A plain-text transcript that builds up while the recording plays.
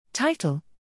Title: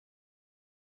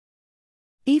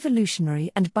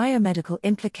 Evolutionary and biomedical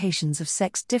implications of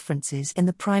sex differences in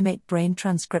the primate brain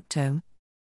transcriptome.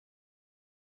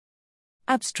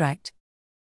 Abstract: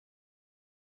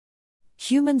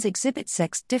 Humans exhibit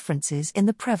sex differences in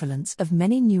the prevalence of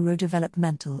many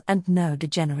neurodevelopmental and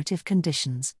neurodegenerative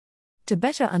conditions. To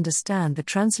better understand the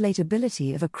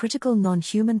translatability of a critical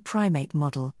non-human primate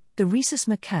model, the rhesus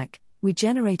macaque, we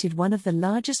generated one of the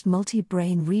largest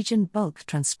multi-brain region bulk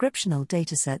transcriptional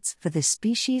datasets for this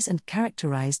species and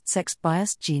characterized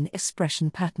sex-biased gene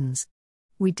expression patterns.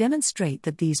 We demonstrate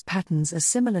that these patterns are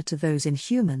similar to those in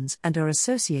humans and are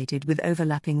associated with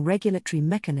overlapping regulatory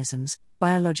mechanisms,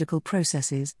 biological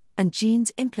processes, and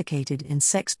genes implicated in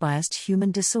sex-biased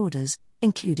human disorders,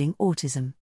 including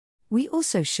autism. We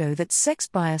also show that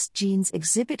sex-biased genes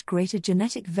exhibit greater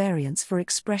genetic variance for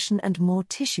expression and more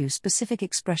tissue-specific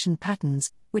expression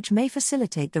patterns, which may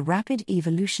facilitate the rapid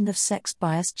evolution of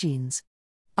sex-biased genes.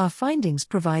 Our findings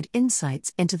provide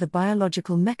insights into the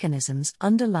biological mechanisms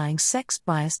underlying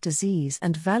sex-biased disease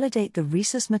and validate the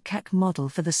rhesus macaque model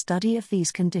for the study of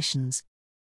these conditions.